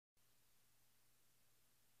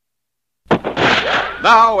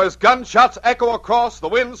Now, as gunshots echo across the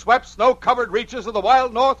wind-swept, snow-covered reaches of the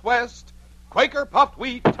wild Northwest, Quaker puffed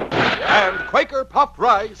wheat and Quaker puffed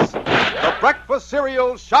rice, the breakfast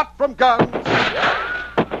cereal shot from guns,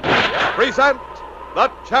 present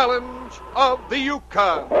the challenge of the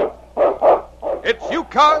Yukon. It's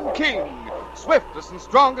Yukon King, swiftest and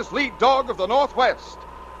strongest lead dog of the Northwest,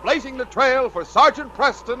 blazing the trail for Sergeant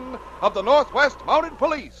Preston of the Northwest Mounted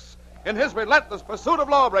Police in his relentless pursuit of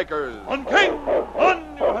lawbreakers. On King!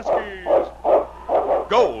 On, you Huskies!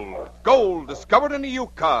 Gold discovered in the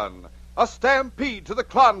Yukon. A stampede to the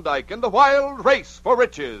Klondike and the wild race for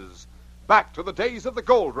riches. Back to the days of the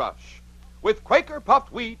gold rush. With Quaker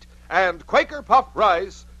puffed wheat and Quaker puffed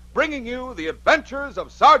rice, bringing you the adventures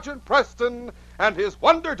of Sergeant Preston and his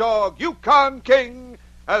wonder dog, Yukon King,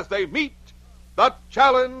 as they meet the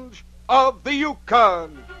challenge of the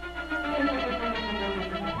Yukon.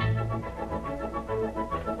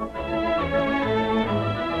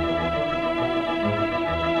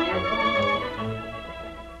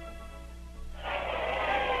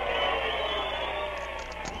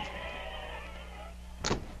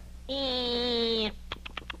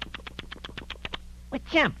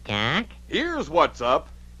 What's up, Doc? Here's what's up.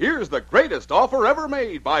 Here's the greatest offer ever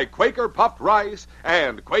made by Quaker puffed rice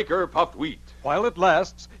and Quaker puffed wheat. While it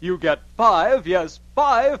lasts, you get 5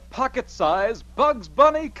 pocket-size Bugs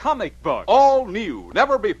Bunny comic books. All new,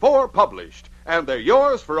 never before published, and they're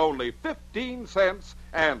yours for only 15 cents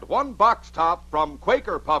and one box top from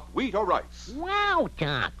Quaker puffed wheat or rice. Wow,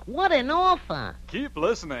 Doc, what an offer. Keep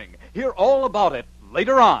listening. Hear all about it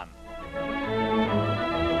later on.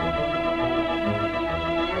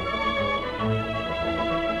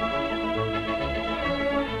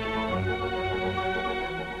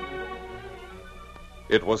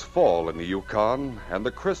 It was fall in the Yukon, and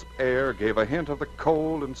the crisp air gave a hint of the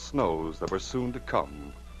cold and snows that were soon to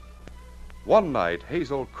come. One night,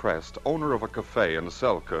 Hazel Crest, owner of a cafe in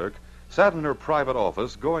Selkirk, sat in her private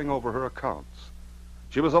office going over her accounts.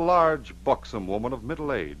 She was a large, buxom woman of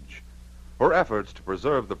middle age. Her efforts to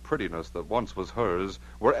preserve the prettiness that once was hers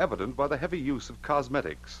were evident by the heavy use of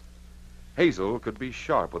cosmetics. Hazel could be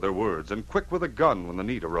sharp with her words and quick with a gun when the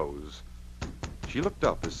need arose. She looked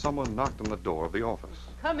up as someone knocked on the door of the office.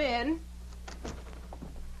 Come in.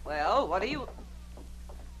 Well, what are you...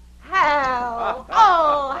 Hal!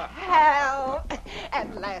 Oh, Hal!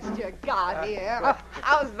 At last you got here.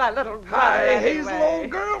 How's my little brother? Hi, anyway? Hazel, old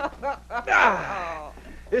girl.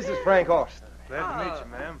 This is Frank Austin. Glad to meet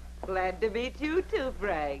you, ma'am. Glad to meet you, too,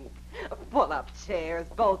 Frank. Pull up chairs,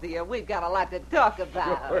 both of you. We've got a lot to talk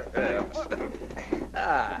about.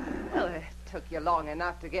 Well, it took you long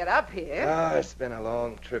enough to get up here. It's been a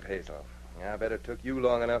long trip, Hazel. I bet it took you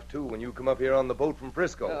long enough, too, when you come up here on the boat from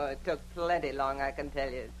Frisco. Oh, it took plenty long, I can tell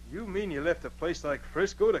you. You mean you left a place like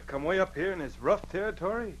Frisco to come way up here in this rough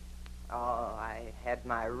territory? Oh, I had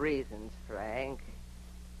my reasons, Frank.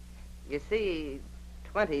 You see,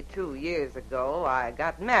 22 years ago, I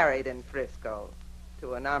got married in Frisco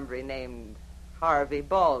to an hombre named Harvey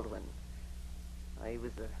Baldwin. He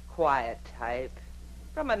was a quiet type,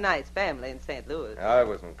 from a nice family in St. Louis. I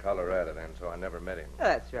was in Colorado then, so I never met him.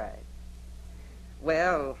 That's right.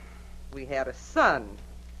 Well, we had a son.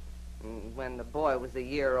 And when the boy was a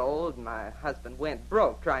year old, my husband went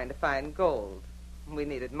broke trying to find gold. We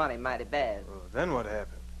needed money mighty bad. Well, then what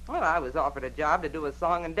happened? Well, I was offered a job to do a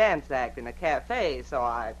song and dance act in a cafe, so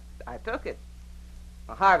I took it.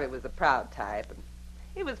 Well, Harvey was a proud type, and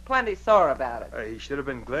he was plenty sore about it. He should have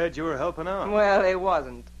been glad you were helping out. Well, he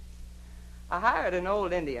wasn't. I hired an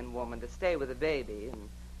old Indian woman to stay with the baby, and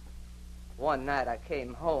one night I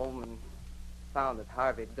came home and found that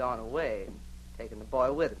Harvey had gone away and taken the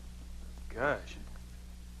boy with him. Gosh.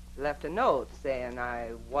 Left a note saying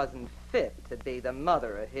I wasn't fit to be the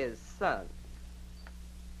mother of his son.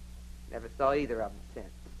 Never saw either of them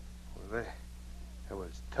since. Well, that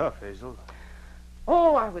was tough, Hazel.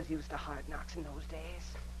 Oh, I was used to hard knocks in those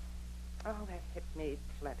days. Oh, that hit me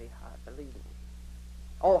plenty hard, believe me.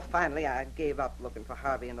 Oh, finally I gave up looking for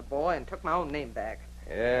Harvey and the boy and took my own name back.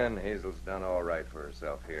 Yeah, and Hazel's done all right for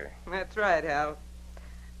herself here. That's right, Hal.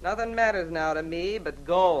 Nothing matters now to me but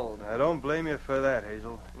gold. I don't blame you for that,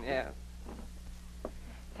 Hazel. Yeah.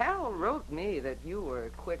 Hal wrote me that you were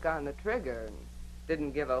quick on the trigger and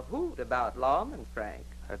didn't give a hoot about lawmen, Frank.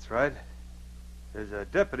 That's right. There's a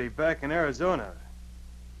deputy back in Arizona.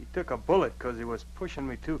 He took a bullet because he was pushing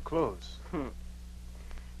me too close.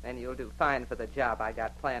 Then you'll do fine for the job I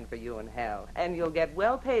got planned for you and Hal. And you'll get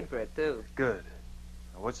well paid for it, too. Good.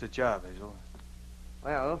 Now, what's the job, Hazel?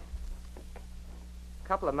 Well, a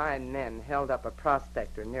couple of my men held up a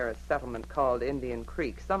prospector near a settlement called Indian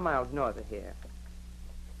Creek, some miles north of here.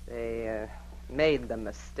 They made the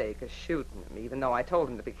mistake of shooting him, even though I told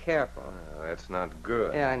him to be careful. That's not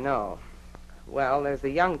good. Yeah, I know. Well, there's a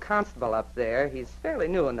young constable up there. He's fairly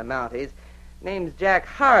new in the Mounties. Name's Jack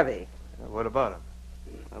Harvey. What about him?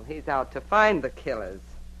 Well, he's out to find the killers.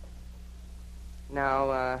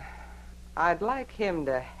 Now, I'd like him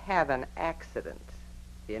to have an accident.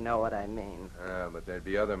 You know what I mean. But there'd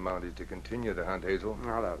be other Mounties to continue the hunt, Hazel.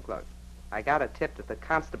 Oh, look. I got a tip that the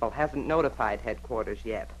constable hasn't notified headquarters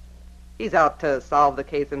yet. He's out to solve the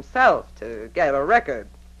case himself, to get a record.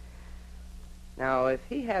 Now, if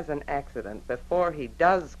he has an accident before he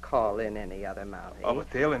does call in any other Mountie... Oh, but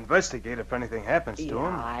they'll investigate if anything happens to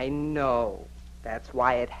him. I know. That's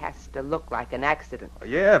why it has to look like an accident.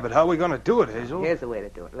 Yeah, but how are we going to do it, Hazel? Here's the way to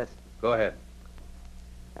do it. Listen. Go ahead.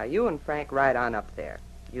 Now, you and Frank ride on up there.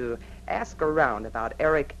 You ask around about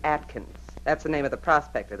Eric Atkins. That's the name of the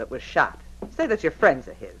prospector that was shot. Say that you're friends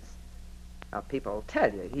of his. Now, people will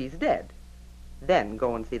tell you he's dead. Then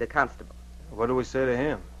go and see the constable. What do we say to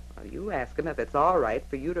him? Well, you ask him if it's all right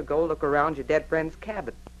for you to go look around your dead friend's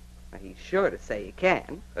cabin. Now, he's sure to say he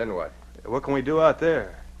can. Then what? What can we do out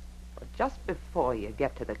there? Well, just before you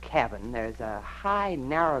get to the cabin, there's a high,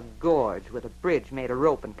 narrow gorge with a bridge made of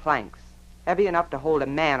rope and planks, heavy enough to hold a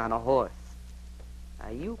man on a horse. Now,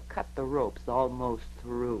 you cut the ropes almost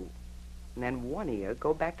through. And then one of you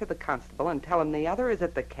go back to the constable and tell him the other is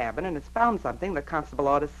at the cabin and has found something the constable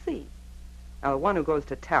ought to see. Now, the one who goes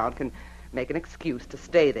to town can make an excuse to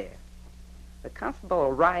stay there. The constable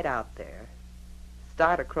will ride out there,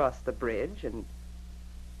 start across the bridge, and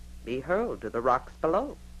be hurled to the rocks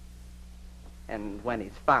below. And when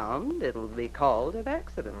he's found, it'll be called an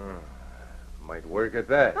accident. Might work at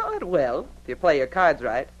that. Oh, it will, if you play your cards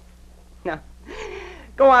right. Now,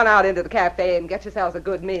 go on out into the cafe and get yourselves a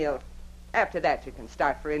good meal. After that, you can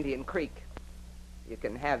start for Indian Creek. You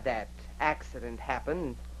can have that accident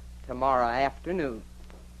happen tomorrow afternoon.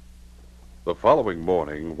 The following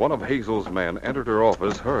morning, one of Hazel's men entered her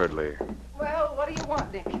office hurriedly. Well, what do you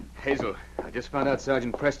want, Nick? Hazel, I just found out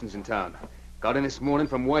Sergeant Preston's in town. Got in this morning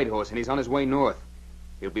from Whitehorse, and he's on his way north.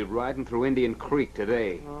 He'll be riding through Indian Creek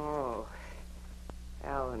today. Oh.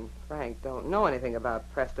 Al and Frank don't know anything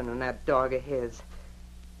about Preston and that dog of his.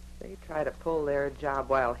 If they try to pull their job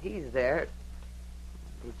while he's there, it'd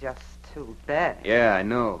be just too bad. Yeah, I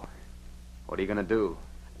know. What are you going to do?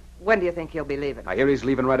 When do you think he'll be leaving? I hear he's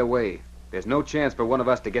leaving right away. There's no chance for one of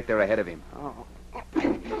us to get there ahead of him. Oh.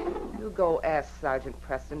 You go ask Sergeant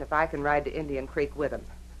Preston if I can ride to Indian Creek with him.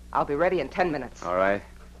 I'll be ready in 10 minutes. All right.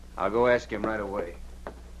 I'll go ask him right away.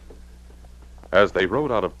 As they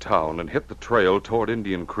rode out of town and hit the trail toward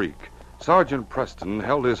Indian Creek, Sergeant Preston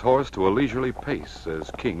held his horse to a leisurely pace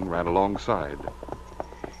as King ran alongside.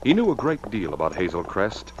 He knew a great deal about Hazel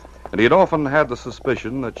Crest, and he had often had the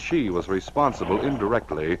suspicion that she was responsible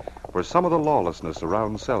indirectly for some of the lawlessness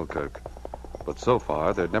around Selkirk. But so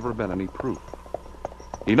far, there'd never been any proof.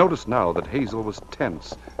 He noticed now that Hazel was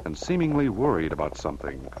tense and seemingly worried about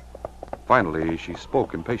something. Finally, she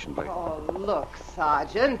spoke impatiently. Oh, look,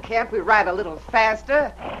 Sergeant, can't we ride a little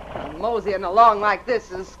faster? Moseying along like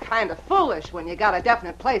this is kind of foolish when you got a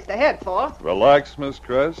definite place to head for. Relax, Miss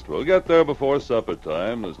Crest. We'll get there before supper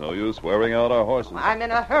time. There's no use wearing out our horses. I'm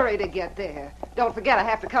in a hurry to get there. Don't forget I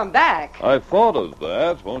have to come back. I thought of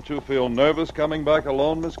that. Won't you feel nervous coming back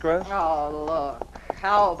alone, Miss Crest? Oh, look.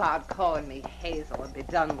 How about calling me Hazel and be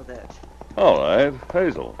done with it? All right,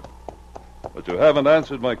 Hazel. But you haven't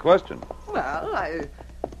answered my question. Well,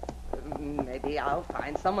 maybe I'll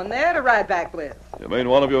find someone there to ride back with. You mean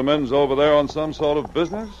one of your men's over there on some sort of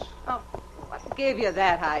business? Oh, what gave you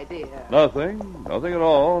that idea? Nothing. Nothing at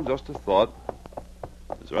all. Just a thought.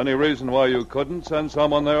 Is there any reason why you couldn't send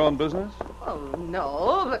someone there on business? Oh,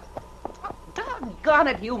 no, but... Oh, doggone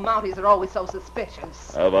it, you Mounties are always so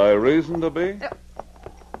suspicious. Have I reason to be?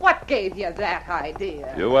 What gave you that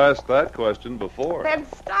idea? You asked that question before. Then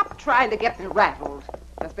stop trying to get me rattled.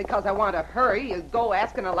 Just because I want to hurry, you go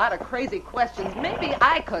asking a lot of crazy questions. Maybe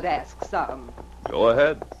I could ask some. Go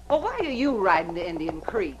ahead. Well, why are you riding to Indian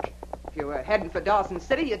Creek? If you were heading for Dawson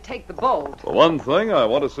City, you'd take the boat. For one thing, I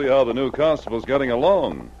want to see how the new constable's getting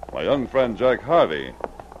along. My young friend Jack Harvey.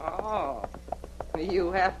 Oh.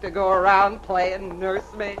 You have to go around playing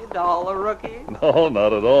nursemaid, all a rookie? No,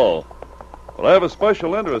 not at all. But I have a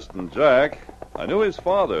special interest in Jack. I knew his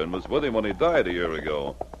father and was with him when he died a year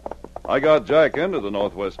ago. I got Jack into the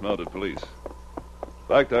Northwest Mounted Police. In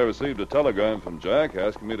fact, I received a telegram from Jack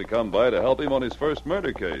asking me to come by to help him on his first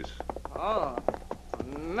murder case. Oh, a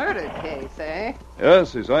murder case, eh?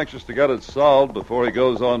 Yes, he's anxious to get it solved before he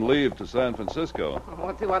goes on leave to San Francisco.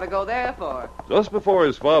 What's he want to go there for? Just before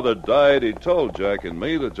his father died, he told Jack and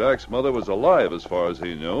me that Jack's mother was alive as far as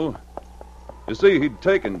he knew. You see, he'd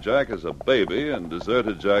taken Jack as a baby and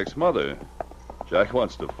deserted Jack's mother. Jack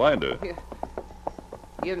wants to find her.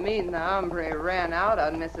 You mean the hombre ran out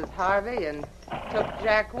on Mrs. Harvey and took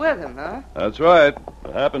Jack with him, huh? That's right.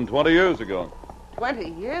 It happened 20 years ago.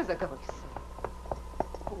 20 years ago, you say?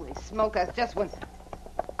 Holy smoke, that's just when...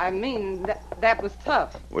 I mean, that was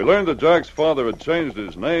tough. We learned that Jack's father had changed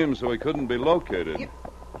his name so he couldn't be located.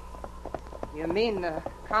 You mean the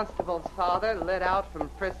constable's father lit out from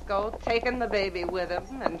Frisco, taken the baby with him,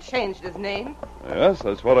 and changed his name? Yes,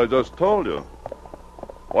 that's what I just told you.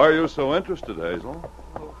 Why are you so interested, Hazel?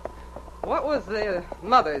 What was the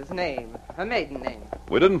mother's name, her maiden name?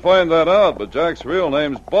 We didn't find that out, but Jack's real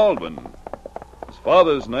name's Baldwin. His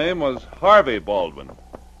father's name was Harvey Baldwin.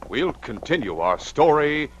 We'll continue our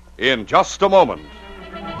story in just a moment.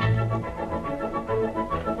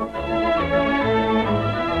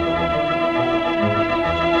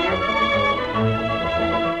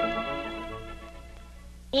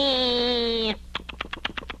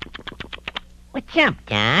 What's up,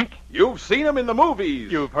 Doc? You've seen him in the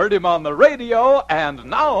movies. You've heard him on the radio, and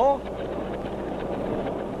now...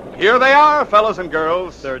 Here they are, fellas and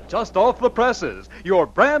girls. They're just off the presses. Your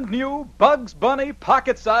brand new Bugs Bunny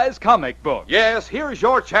pocket-sized comic book. Yes, here's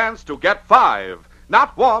your chance to get 5.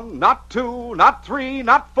 Not 1, not 2, not 3,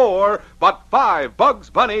 not 4, but 5 Bugs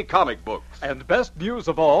Bunny comic books. And best news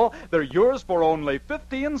of all, they're yours for only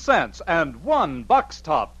 15 cents and 1 box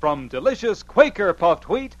top from delicious Quaker puffed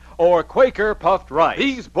wheat or Quaker puffed rice.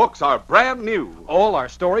 These books are brand new. All are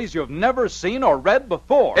stories you've never seen or read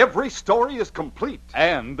before. Every story is complete.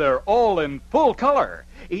 And they're all in full color.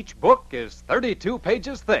 Each book is 32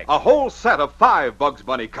 pages thick. A whole set of 5 Bugs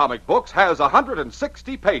Bunny comic books has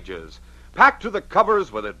 160 pages, packed to the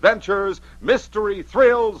covers with adventures, mystery,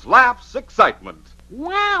 thrills, laughs, excitement.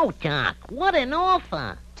 Wow, Doc, what an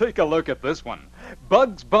offer. Take a look at this one.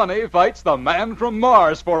 Bugs Bunny fights the man from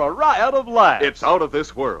Mars for a riot of laughs. It's out of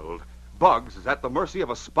this world. Bugs is at the mercy of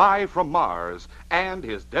a spy from Mars and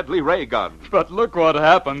his deadly ray gun. But look what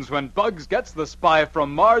happens when Bugs gets the spy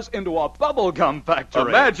from Mars into a bubblegum factory.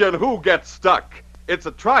 Imagine who gets stuck. It's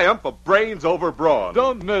a triumph of brains over brawn.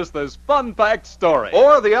 Don't miss this fun-packed story.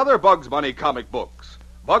 Or the other Bugs Bunny comic books.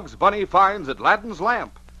 Bugs Bunny finds Aladdin's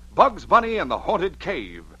lamp. Bugs Bunny and the haunted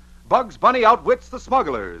cave. Bugs Bunny outwits the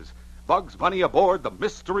smugglers. Bugs Bunny aboard the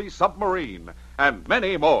mystery submarine. And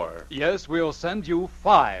many more. Yes, we'll send you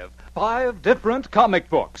 5 different comic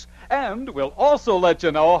books. And we'll also let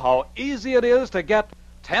you know how easy it is to get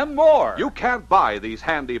 10 more. You can't buy these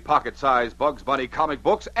handy pocket-sized Bugs Bunny comic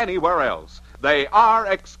books anywhere else. They are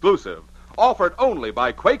exclusive, offered only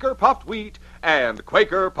by Quaker Puffed Wheat and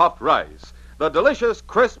Quaker Puffed Rice, the delicious,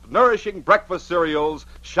 crisp, nourishing breakfast cereals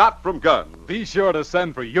shot from guns. Be sure to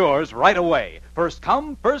send for yours right away. First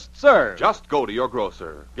come, first serve. Just go to your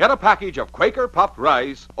grocer. Get a package of Quaker Puffed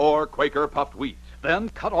Rice or Quaker Puffed Wheat. Then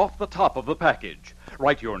cut off the top of the package.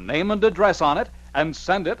 Write your name and address on it and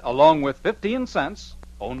send it along with 15 cents,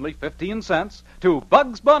 only 15 cents, to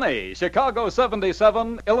Bugs Bunny, Chicago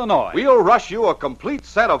 77, Illinois. We'll rush you a complete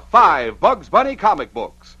set of 5 Bugs Bunny comic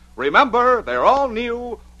books. Remember, they're all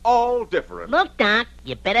new, all different. Look, Doc,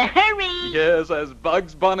 you better hurry. Yes, as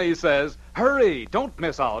Bugs Bunny says, hurry, don't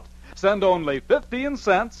miss out. Send only 15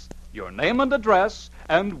 cents, your name and address,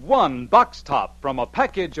 and 1 box top from a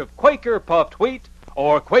package of Quaker Puffed Wheat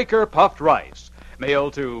or Quaker Puffed Rice.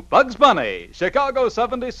 Mail to Bugs Bunny, Chicago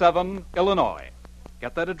 77, Illinois.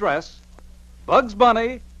 Get that address? Bugs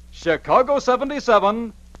Bunny, Chicago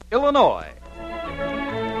 77, Illinois.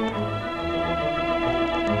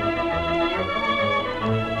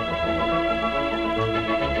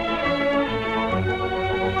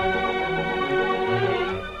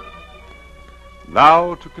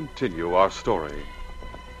 Now to continue our story.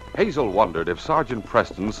 Hazel wondered if Sergeant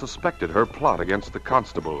Preston suspected her plot against the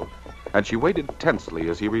constable, and she waited tensely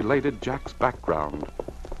as he related Jack's background.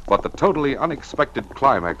 But the totally unexpected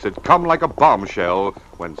climax had come like a bombshell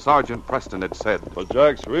when Sergeant Preston had said, But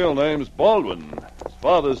Jack's real name's Baldwin. His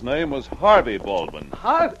father's name was Harvey Baldwin.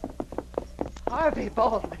 Harvey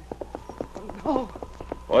Baldwin. No.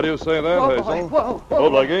 Why do you say that, Whoa, Hazel? boy, whoa. Oh,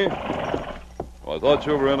 Blackie. Well, I thought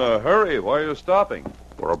you were in a hurry. Why are you stopping?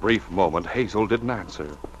 For a brief moment, Hazel didn't answer.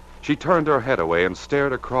 She turned her head away and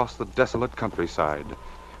stared across the desolate countryside,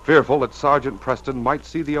 fearful that Sergeant Preston might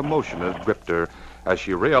see the emotion that gripped her as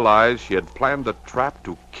she realized she had planned a trap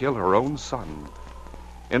to kill her own son.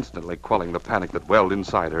 Instantly quelling the panic that welled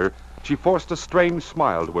inside her, she forced a strange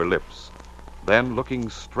smile to her lips. Then,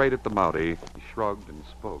 looking straight at the Mountie, she shrugged and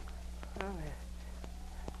spoke. Well,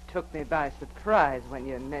 it took me by surprise when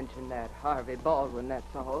you mentioned that Harvey Baldwin,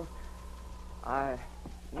 that's all. I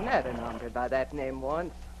met an hombre by that name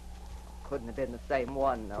once. Of couldn't have been the same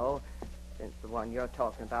one, though, since the one you're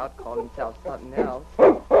talking about called himself something else.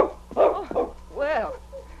 Oh, well,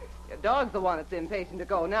 your dog's the one that's impatient to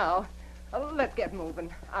go now. Let's get moving.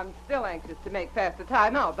 I'm still anxious to make faster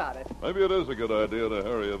time. How about it? Maybe it is a good idea to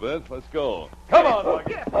hurry a bit. Let's go. Come on,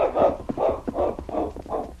 Lucky.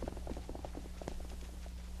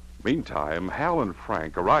 Meantime, Hal and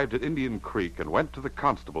Frank arrived at Indian Creek and went to the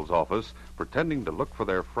constable's office, pretending to look for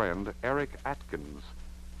their friend, Eric Atkins.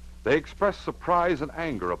 They expressed surprise and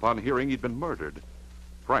anger upon hearing he'd been murdered.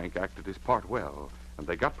 Frank acted his part well, and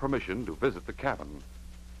they got permission to visit the cabin.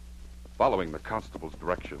 Following the constable's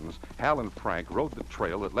directions, Hal and Frank rode the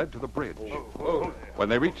trail that led to the bridge. When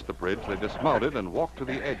they reached the bridge, they dismounted and walked to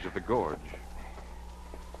the edge of the gorge.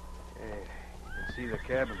 Hey, you can see the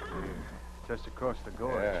cabin from here, just across the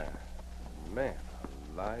gorge. Yeah. Man,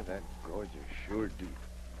 alive, that gorge is sure deep.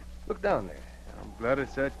 Look down there. I'm glad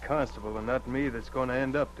it's that constable and not me that's going to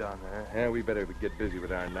end up down there. Yeah, we better get busy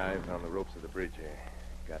with our knives on the ropes of the bridge here.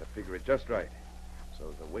 Gotta figure it just right.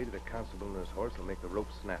 So the weight of the constable and his horse will make the rope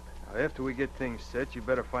snap. Now, after we get things set, you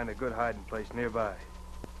better find a good hiding place nearby.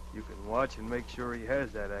 You can watch and make sure he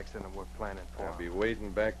has that accident we're planning for. I'll be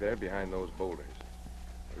waiting back there behind those boulders.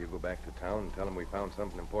 You go back to town and tell him we found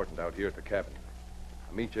something important out here at the cabin.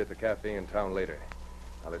 I'll meet you at the cafe in town later.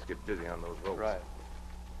 Now let's get busy on those ropes. Right.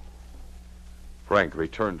 Frank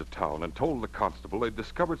returned to town and told the constable they'd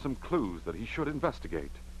discovered some clues that he should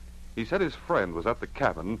investigate. He said his friend was at the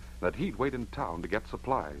cabin and that he'd wait in town to get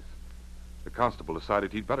supplies. The constable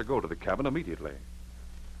decided he'd better go to the cabin immediately.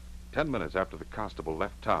 10 minutes after the constable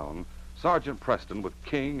left town, Sergeant Preston with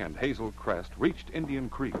King and Hazel Crest reached Indian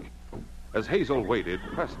Creek. As Hazel waited,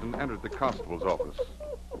 Preston entered the constable's office.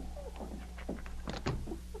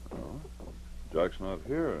 Oh, Jack's not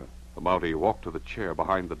here. The Mountie walked to the chair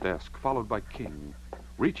behind the desk, followed by King.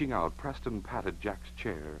 Reaching out, Preston patted Jack's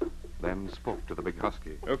chair, then spoke to the big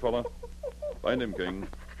husky. Here, fella. Find him, King.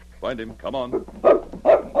 Find him. Come on.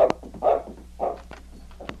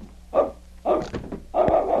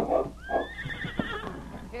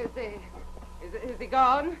 Is he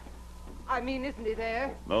gone? I mean, isn't he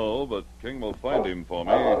there? No, but King will find him for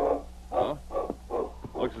me. Huh?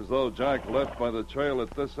 Looks as though Jack left by the trail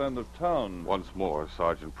at this end of town. Once more,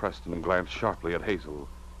 Sergeant Preston glanced sharply at Hazel.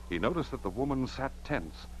 He noticed that the woman sat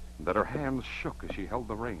tense and that her hands shook as she held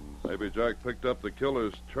the reins. Maybe Jack picked up the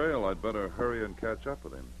killer's trail. I'd better hurry and catch up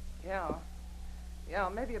with him. Yeah,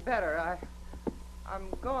 maybe you better. I'm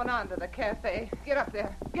going on to the cafe. Get up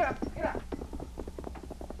there. Get up.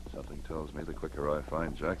 Something tells me the quicker I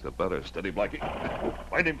find Jack, the better. Steady, Blackie.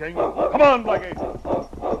 Find him, King. Come on, Blackie.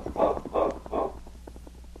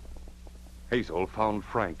 Hazel found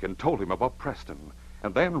Frank and told him about Preston.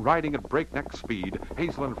 And then, riding at breakneck speed,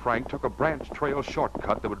 Hazel and Frank took a branch trail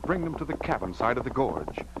shortcut that would bring them to the cabin side of the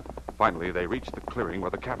gorge. Finally, they reached the clearing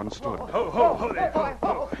where the cabin stood. Ho there.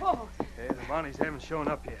 Hey, the Mounties haven't shown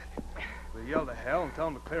up yet. We'll yell to Hal and tell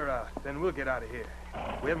them to clear out. Then we'll get out of here.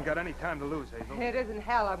 We haven't got any time to lose, Hazel. It isn't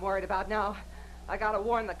Hal I'm worried about now. I gotta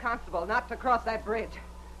warn the constable not to cross that bridge.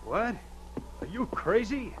 What? Are you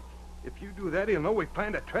crazy? If you do that, he'll know we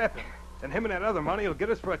plan to trap him. And him and that other Mountie will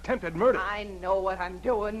get us for attempted murder. I know what I'm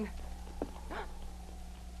doing.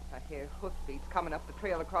 I hear hoofbeats coming up the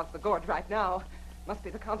trail across the gorge right now. Must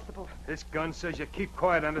be the constable. This gun says you keep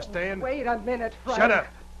quiet, understand? Wait a minute, Frank. Shut up.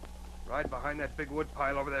 Ride behind that big wood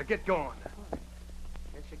pile over there. Get going.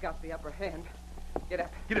 Guess you got the upper hand. Get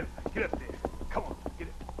up. Get up there. Come on, get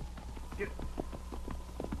it.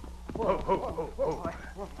 Whoa, Ho.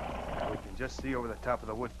 We can just see over the top of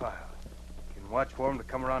the wood pile. We can watch for him to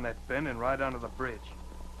come around that bend and ride onto the bridge.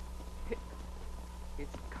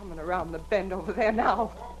 It's coming around the bend over there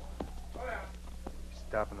now. He's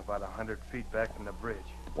stopping about 100 feet back from the bridge.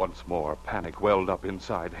 Once more, panic welled up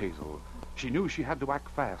inside Hazel. She knew she had to act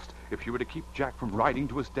fast if she were to keep Jack from riding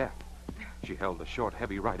to his death. She held a short,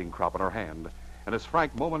 heavy riding crop in her hand, and as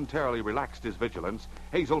Frank momentarily relaxed his vigilance,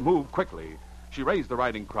 Hazel moved quickly. She raised the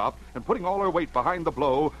riding crop, and putting all her weight behind the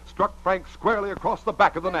blow, struck Frank squarely across the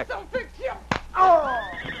back of the neck. Don't fix you! Oh!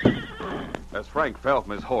 As Frank fell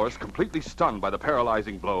from his horse, completely stunned by the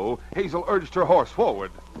paralyzing blow, Hazel urged her horse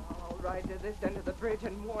forward. I'll ride to this end of the bridge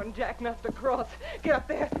and warn Jack not to cross. Get up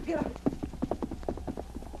there. Get up.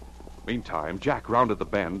 Meantime, Jack rounded the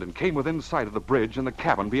bend and came within sight of the bridge and the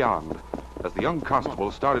cabin beyond. As the young constable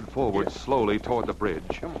started forward slowly toward the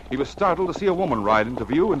bridge, he was startled to see a woman ride into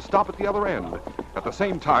view and stop at the other end. At the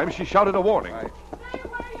same time, she shouted a warning. Stay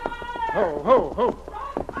where you are! Ho. Don't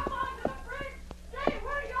come onto the bridge! Stay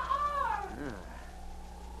where you are!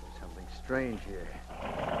 There's something strange here.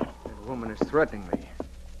 That woman is threatening me.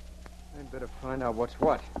 I'd better find out what's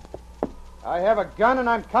what. I have a gun and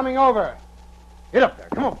I'm coming over. Get up there.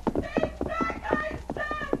 Come on.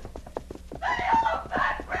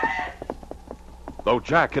 Though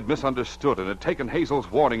Jack had misunderstood and had taken Hazel's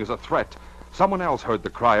warning as a threat, someone else heard the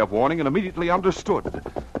cry of warning and immediately understood.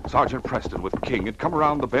 Sergeant Preston with King had come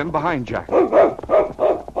around the bend behind Jack.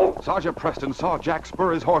 Sergeant Preston saw Jack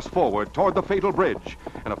spur his horse forward toward the fatal bridge,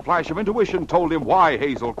 and a flash of intuition told him why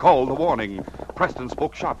Hazel called the warning. Preston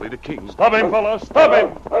spoke sharply to King. Stop him, fella! Stop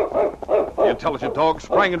him! The intelligent dog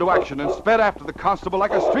sprang into action and sped after the constable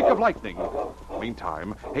like a streak of lightning.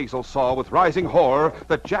 Meantime, Hazel saw with rising horror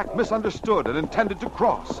that Jack misunderstood and intended to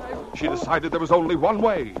cross. She decided there was only one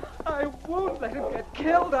way. I won't let him get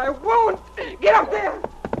killed. I won't. Get up there.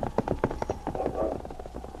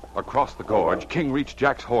 Across the gorge, King reached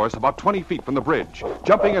Jack's horse about 20 feet from the bridge,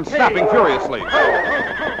 jumping and snapping furiously.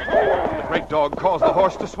 The great dog caused the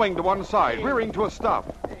horse to swing to one side, rearing to a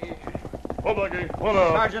stop. Oh, Blackie, what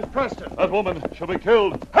up? Sergeant Preston. That woman shall be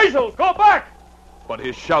killed. Hazel, go back! But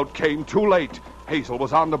his shout came too late. Hazel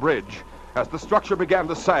was on the bridge. As the structure began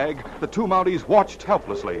to sag, the two Mounties watched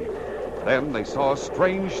helplessly. Then they saw a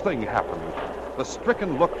strange thing happen. The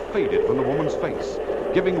stricken look faded from the woman's face,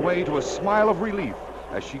 giving way to a smile of relief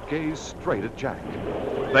as she gazed straight at Jack.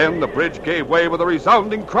 Then the bridge gave way with a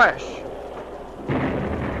resounding crash.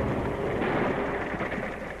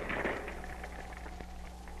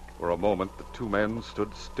 For a moment, the two men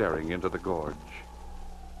stood staring into the gorge.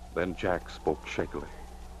 Then Jack spoke shakily.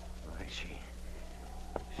 Why, she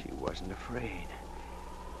wasn't afraid.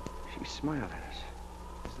 She smiled at us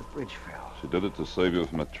as the bridge fell. She did it to save you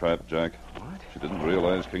from a trap, Jack. What? She didn't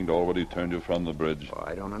realize King'd already turned you from the bridge. Oh,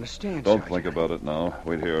 I don't understand, Don't Sergeant. think about it now.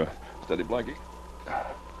 Wait here. Steady, Blackie.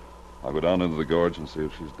 I'll go down into the gorge and see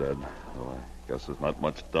if she's dead. Oh, I guess there's not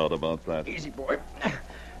much doubt about that. Easy, boy.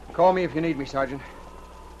 Call me if you need me, Sergeant.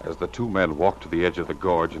 As the two men walked to the edge of the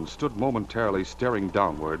gorge and stood momentarily staring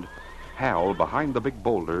downward, Hal, behind the big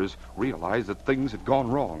boulders, realized that things had gone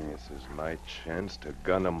wrong. This is my chance to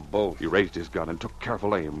gun them both. He raised his gun and took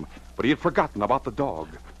careful aim, but he had forgotten about the dog.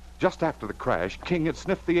 Just after the crash, King had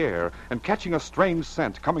sniffed the air and, catching a strange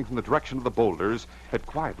scent coming from the direction of the boulders, had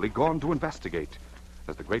quietly gone to investigate.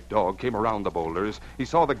 As the great dog came around the boulders, he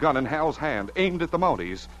saw the gun in Hal's hand, aimed at the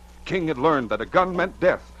Mounties. King had learned that a gun meant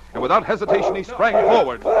death, and without hesitation he sprang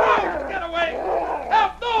forward. Get away!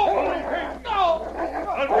 Help! No! No!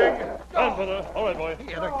 Down, King! Down, fella. All right, boy.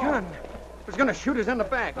 He had a gun. Was going to shoot us in the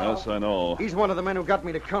back. Yes, I know. He's one of the men who got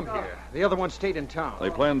me to come here. The other one stayed in town. They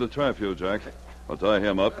planned to trap you, Jack. I'll tie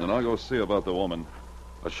him up, and I'll go see about the woman.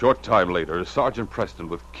 A short time later, Sergeant Preston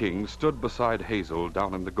with King stood beside Hazel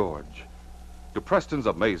down in the gorge. To Preston's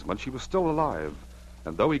amazement, she was still alive,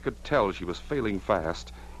 and though he could tell she was failing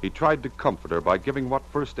fast, he tried to comfort her by giving what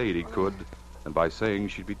first aid he could and by saying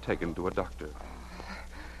she'd be taken to a doctor.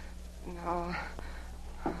 No.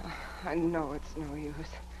 I know it's no use.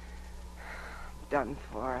 Done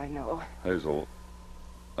for, I know. Hazel,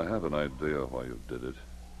 I have an idea why you did it.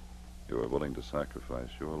 You were willing to sacrifice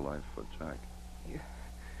your life for Jack. You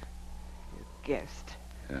guessed.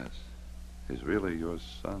 Yes. He's really your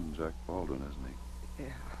son, Jack Baldwin, isn't he? Yeah.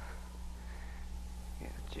 Yeah,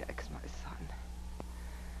 Jack's my son.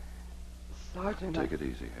 Sergeant, Take it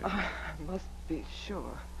easy, Hazel. I must be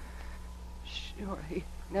sure. Sure, he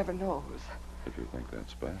never knows. If you think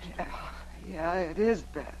that's best. Yeah, it is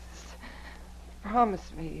best.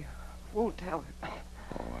 Promise me you won't tell him.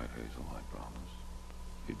 All right, Hazel, I promise.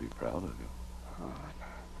 He'd be proud of you. Oh,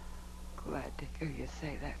 I'm glad to hear you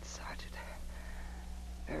say that, Sergeant.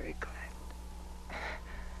 Very glad.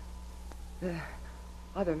 The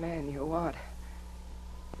other man you want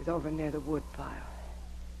is over near the wood pile.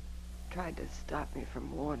 Tried to stop me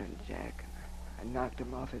from warning Jack, and I knocked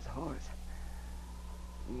him off his horse.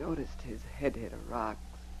 Noticed his head hit a rock.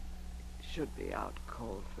 Should be out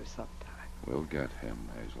cold for some time. We'll get him,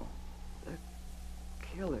 Hazel. The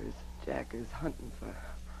killers Jack is hunting for.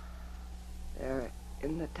 They're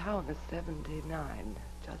in the town of 79,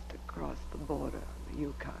 just across the border on the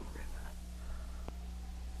Yukon River.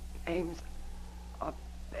 Names are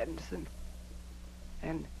Benson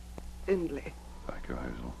and Findlay. Thank you,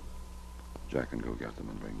 Hazel. Jack can go get them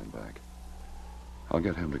and bring them back. I'll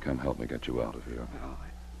get him to come help me get you out of here. No,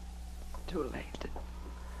 it's too late.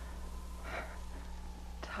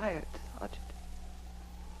 Tired, Sergeant.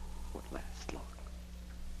 Won't last long.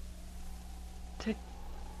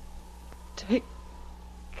 Take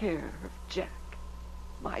care of Jack,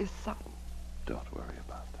 my son. Don't worry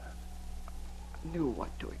about that. I knew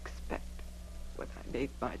what to expect when I made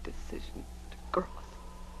my decision to cross.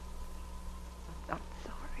 I'm not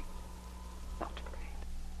sorry. Not afraid.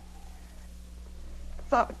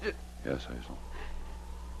 Sergeant. Yes, Hazel.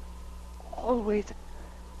 always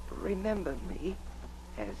remember me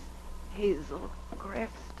as Hazel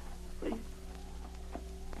Crest, please.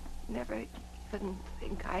 Never even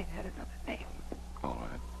think I had another name. All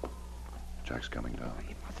right. Jack's coming down.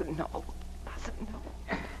 He mustn't know. Mustn't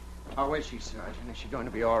know. How is she, Sergeant? Is she going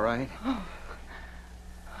to be all right? Oh.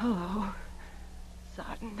 Hello,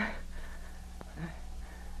 Sergeant.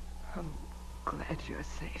 I'm glad you're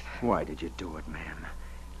safe. Why did you do it, ma'am?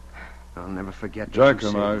 I'll never forget that Jack you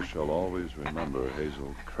and saved I me. shall always remember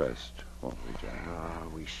Hazel Crest, won't we, Jack? Oh,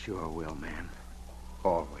 we sure will, ma'am.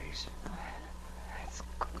 Always. That's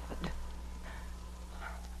good.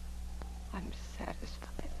 I'm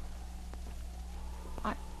satisfied.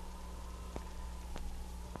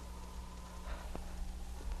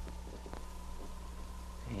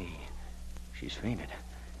 Hey, she's fainted.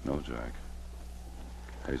 No, Jack.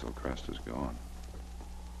 Hazel Crest is gone.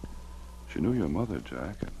 She knew your mother,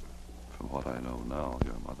 Jack, and from what I know now,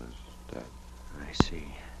 your mother's dead. I see.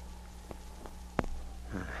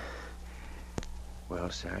 Well,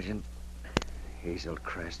 Sergeant, Hazel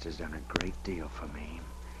Crest has done a great deal for me.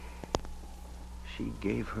 She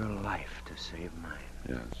gave her life to save mine.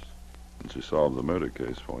 Yes. And she solved the murder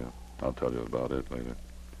case for you. I'll tell you about it later.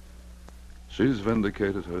 She's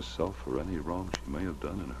vindicated herself for any wrong she may have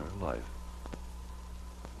done in her life.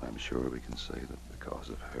 I'm sure we can say that because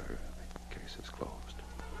of her, the case is closed.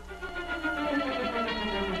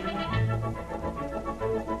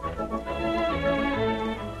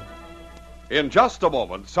 In just a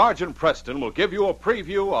moment, Sergeant Preston will give you a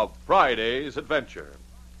preview of Friday's adventure.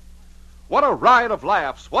 What a ride of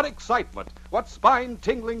laughs, what excitement, what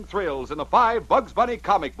spine-tingling thrills in the 5 Bugs Bunny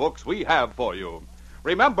comic books we have for you.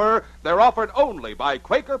 Remember, they're offered only by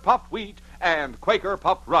Quaker Puffed Wheat and Quaker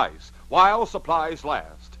Puffed Rice, while supplies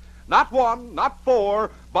last. Not 1, not 4,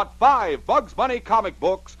 but 5 Bugs Bunny comic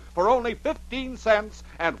books for only 15 cents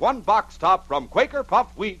and 1 box top from Quaker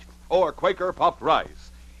Puffed Wheat or Quaker Puffed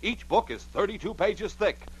Rice. Each book is 32 pages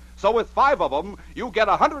thick, so with 5 of them, you get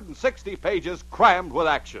 160 pages crammed with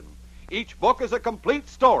action. Each book is a complete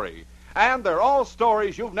story, and they're all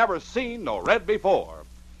stories you've never seen nor read before.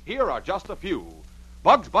 Here are just a few.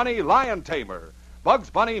 Bugs Bunny Lion Tamer, Bugs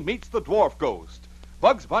Bunny Meets the Dwarf Ghost,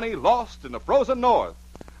 Bugs Bunny Lost in the Frozen North,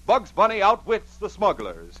 Bugs Bunny Outwits the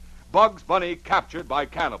Smugglers, Bugs Bunny Captured by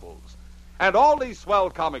Cannibals. And all these swell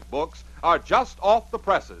comic books are just off the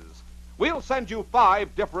presses. We'll send you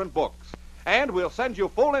 5 different books, and we'll send you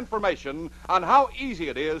full information on how easy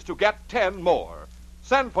it is to get 10 more.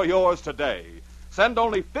 Send for yours today. Send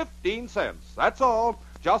only 15 cents. That's all.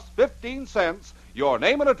 Just 15 cents, your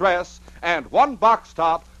name and address, and 1 box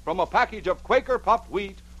top from a package of Quaker Puffed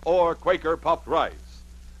Wheat or Quaker Puffed Rice.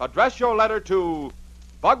 Address your letter to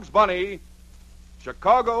Bugs Bunny,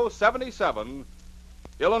 Chicago 77,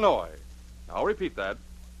 Illinois. I'll repeat that.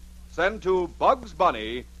 Send to Bugs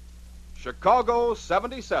Bunny, Chicago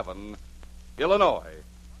 77, Illinois.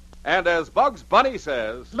 And as Bugs Bunny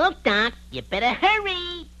says... Look, Doc, you better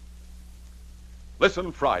hurry.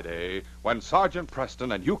 Listen Friday when Sergeant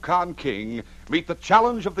Preston and Yukon King meet the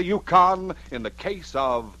challenge of the Yukon in the case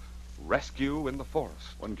of rescue in the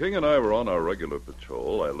forest. When King and I were on our regular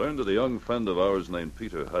patrol, I learned that a young friend of ours named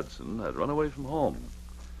Peter Hudson had run away from home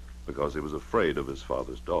because he was afraid of his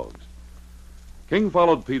father's dogs. King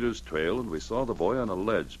followed Peter's trail, and we saw the boy on a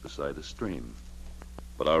ledge beside a stream.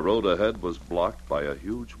 But our road ahead was blocked by a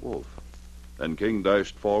huge wolf. Then King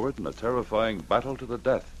dashed forward in a terrifying battle to the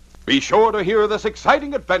death. Be sure to hear this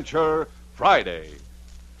exciting adventure Friday.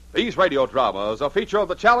 These radio dramas, a feature of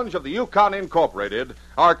the Challenge of the Yukon Incorporated,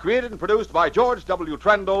 are created and produced by George W.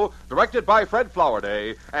 Trendle, directed by Fred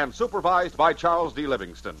Flowerday, and supervised by Charles D.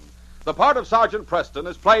 Livingston. The part of Sergeant Preston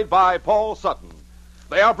is played by Paul Sutton.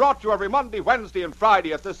 They are brought to you every Monday, Wednesday, and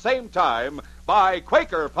Friday at the same time by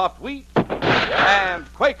Quaker Puffed Wheat and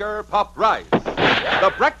Quaker Puffed Rice,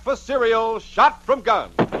 the breakfast cereal shot from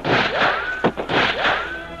guns.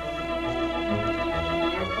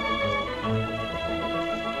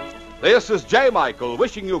 This is J. Michael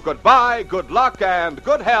wishing you goodbye, good luck, and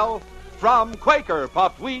good health from Quaker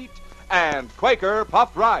Puffed Wheat and Quaker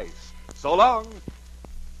Puffed Rice. So long.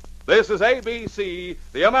 This is ABC,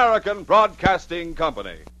 the American Broadcasting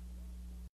Company.